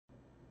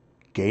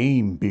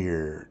Game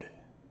Beard.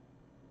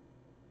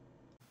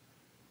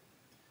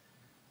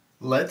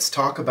 Let's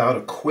talk about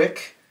a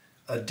quick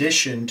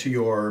addition to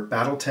your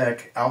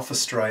Battletech Alpha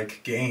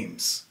Strike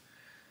games.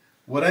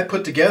 What I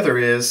put together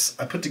is,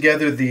 I put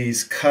together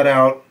these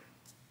cutout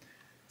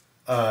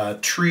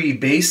tree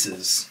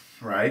bases,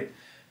 right?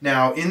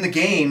 Now in the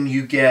game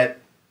you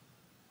get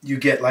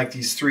like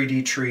these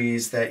 3D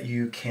trees that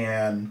you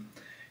can,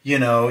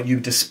 you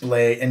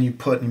display and you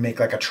put and make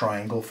like a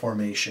triangle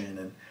formation,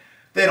 and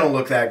they don't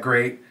look that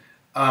great.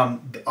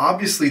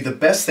 Obviously the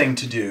best thing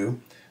to do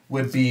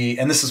would be,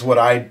 and this is what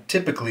I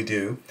typically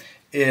do,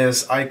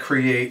 is I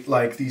create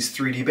like these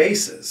 3D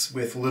bases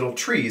with little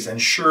trees,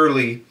 and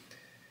surely,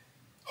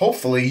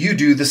 hopefully you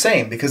do the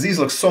same, because these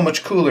look so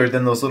much cooler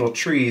than those little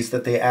trees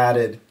that they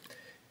added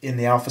in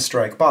the Alpha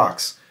Strike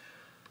box.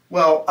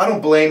 Well, I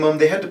don't blame them.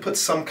 They had to put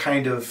some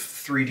kind of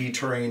 3D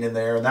terrain in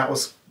there, and that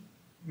was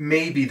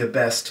maybe the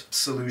best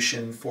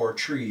solution for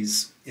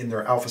trees in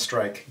their Alpha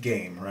Strike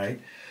game,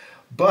 right?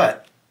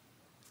 But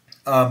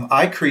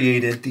I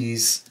created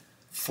these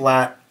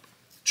flat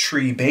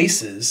tree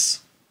bases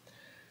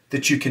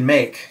that you can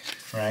make,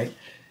 right?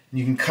 And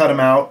you can cut them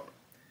out,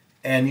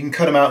 and you can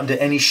cut them out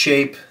into any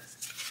shape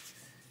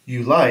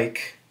you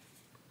like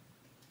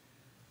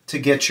to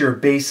get your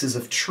bases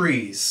of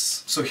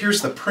trees. So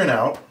here's the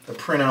printout. The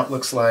printout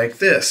looks like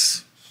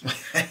this.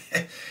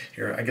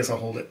 Here, I guess I'll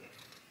hold it.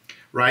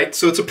 Right?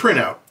 So it's a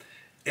printout.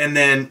 And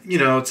then,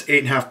 it's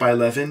 8.5 by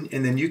 11.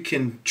 And then you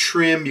can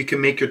trim, you can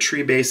make your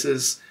tree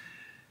bases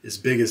as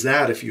big as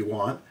that if you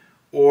want.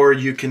 Or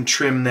you can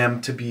trim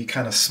them to be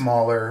kind of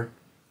smaller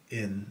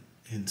in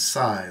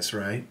size,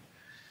 right?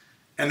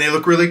 And they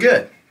look really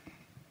good.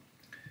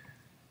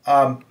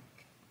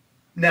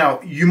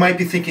 Now, you might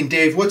be thinking,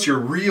 Dave, what's your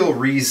real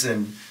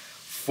reason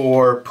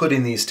for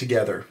putting these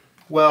together?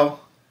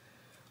 Well,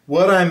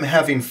 what I'm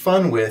having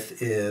fun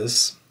with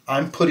is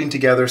I'm putting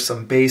together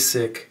some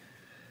basic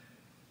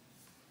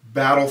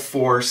Battle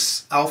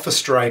Force Alpha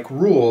Strike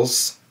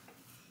rules,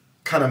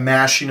 kind of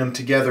mashing them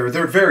together.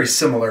 They're very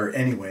similar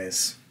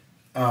anyways.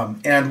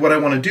 And what I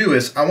want to do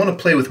is I want to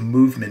play with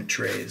movement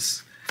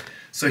trays.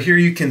 So here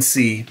you can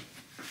see,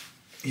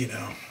 here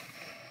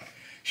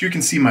you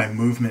can see my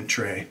movement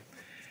tray.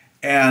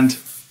 And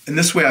in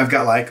this way I've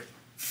got like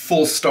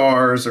full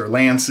stars or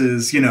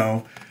lances,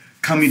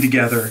 coming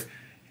together.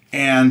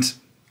 And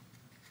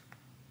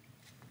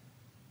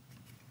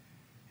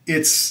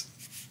it's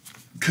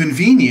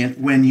convenient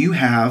when you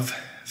have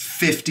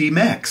 50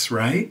 mechs,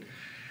 right?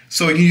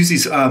 So you use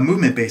these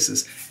movement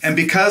bases. And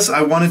because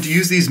I wanted to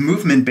use these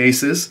movement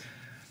bases,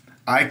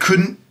 I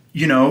couldn't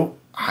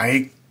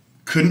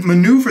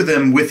maneuver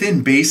them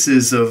within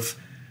bases of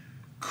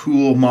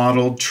cool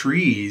modeled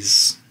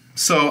trees.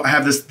 So I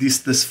have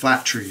this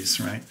flat trees,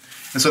 right?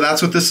 And so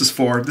that's what this is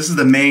for. This is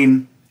the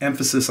main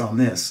emphasis on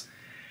this.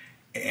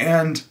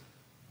 And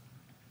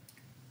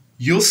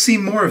you'll see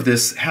more of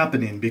this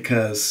happening,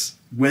 because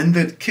when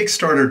the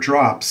Kickstarter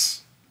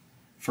drops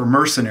for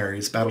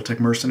Mercenaries, Battletech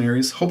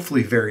Mercenaries,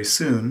 hopefully very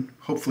soon,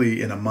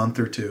 hopefully in a month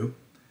or two,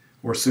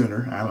 or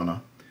sooner, I don't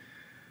know,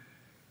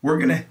 we're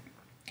gonna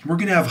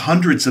have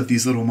hundreds of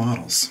these little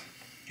models.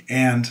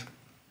 And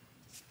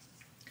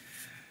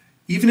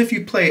even if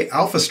you play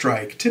Alpha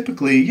Strike,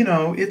 typically,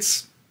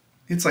 it's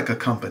like a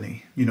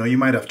company. You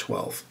might have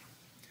 12.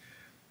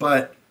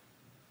 But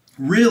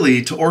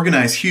really, to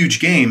organize huge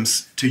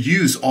games, to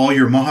use all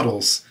your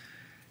models,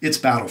 it's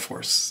Battle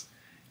Force.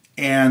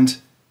 And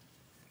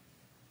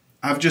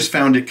I've just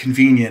found it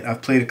convenient.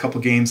 I've played a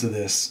couple games of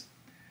this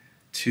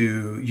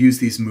to use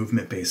these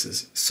movement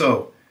bases.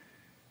 So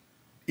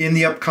in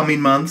the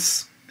upcoming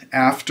months,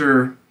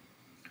 after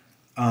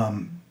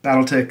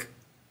Battletech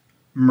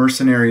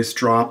Mercenaries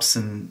drops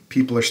and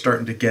people are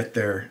starting to get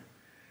their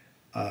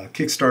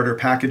Kickstarter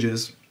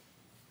packages,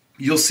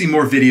 you'll see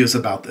more videos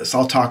about this.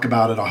 I'll talk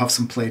about it. I'll have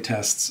some play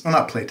tests. Well,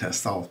 not play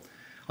tests. I'll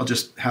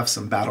just have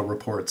some battle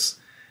reports,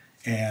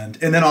 and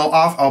then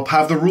I'll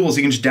have the rules.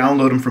 You can just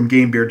download them from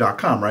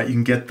GameBeard.com, right? You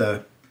can get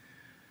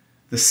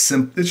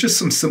it's just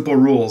some simple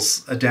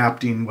rules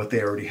adapting what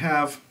they already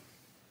have,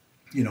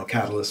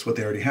 Catalyst, what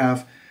they already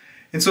have,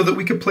 and so that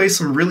we could play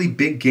some really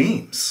big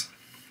games,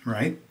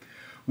 right?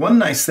 One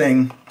nice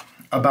thing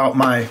about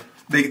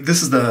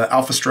this is the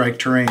Alpha Strike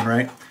terrain,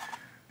 right?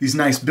 These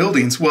nice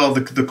buildings. Well,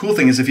 the cool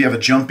thing is if you have a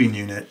jumping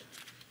unit,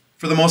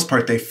 for the most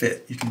part they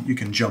fit. You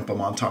can jump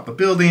them on top of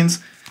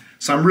buildings.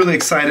 So I'm really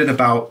excited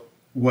about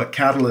what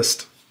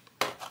Catalyst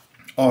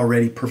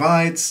already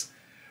provides.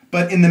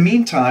 But in the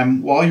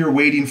meantime, while you're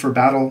waiting for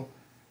Battle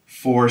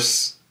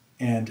Force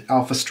and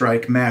Alpha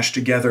Strike mashed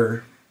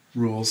together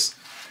rules,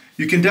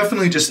 you can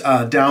definitely just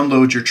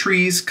download your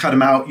trees, cut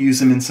them out, use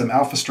them in some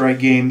Alpha Strike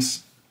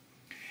games.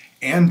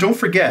 And don't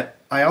forget,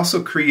 I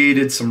also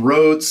created some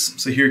roads.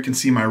 So here you can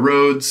see my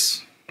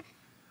roads.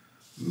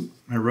 Ooh,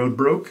 my road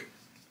broke.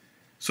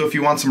 So if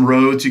you want some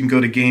roads, you can go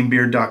to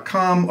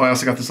GameBeard.com. Oh, I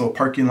also got this little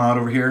parking lot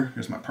over here.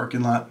 Here's my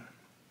parking lot.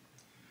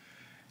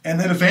 And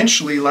then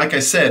eventually, like I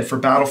said, for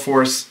Battle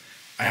Force,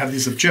 I have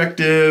these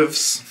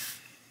objectives.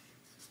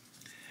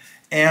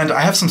 And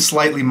I have some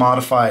slightly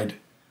modified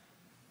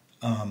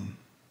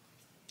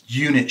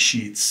unit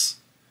sheets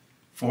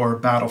for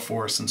Battle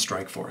Force and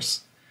Strike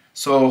Force.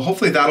 So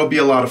hopefully that'll be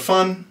a lot of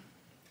fun.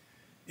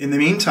 In the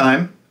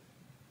meantime,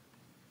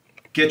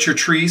 get your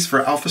trees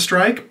for Alpha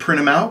Strike, print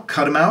them out,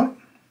 cut them out,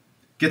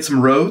 get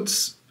some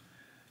roads,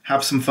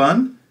 have some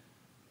fun,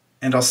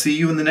 and I'll see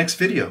you in the next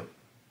video.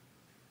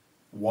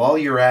 While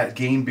you're at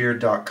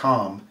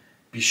GameBeard.com,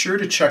 be sure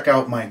to check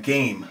out my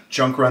game,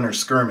 Junk Runner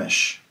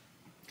Skirmish.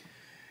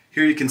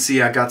 Here you can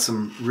see I got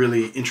some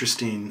really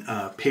interesting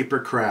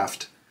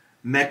papercraft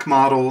mech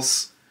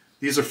models.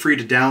 These are free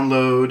to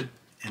download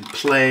and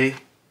play.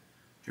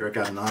 Here I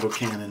got an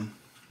autocannon,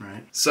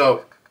 right?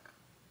 So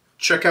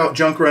check out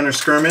Junk Runner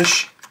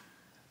Skirmish.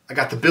 I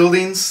got the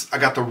buildings, I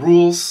got the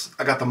rules,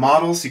 I got the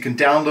models. You can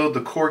download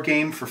the core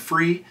game for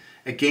free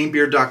at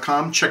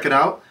GameBeard.com. Check it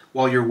out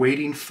while you're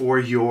waiting for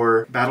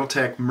your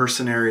Battletech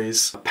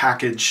Mercenaries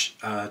package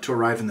to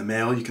arrive in the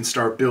mail. You can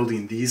start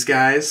building these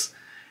guys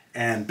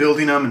and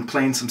building them and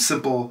playing some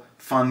simple,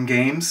 fun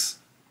games.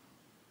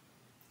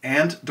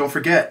 And don't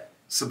forget,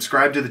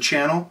 subscribe to the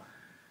channel.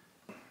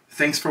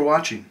 Thanks for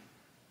watching.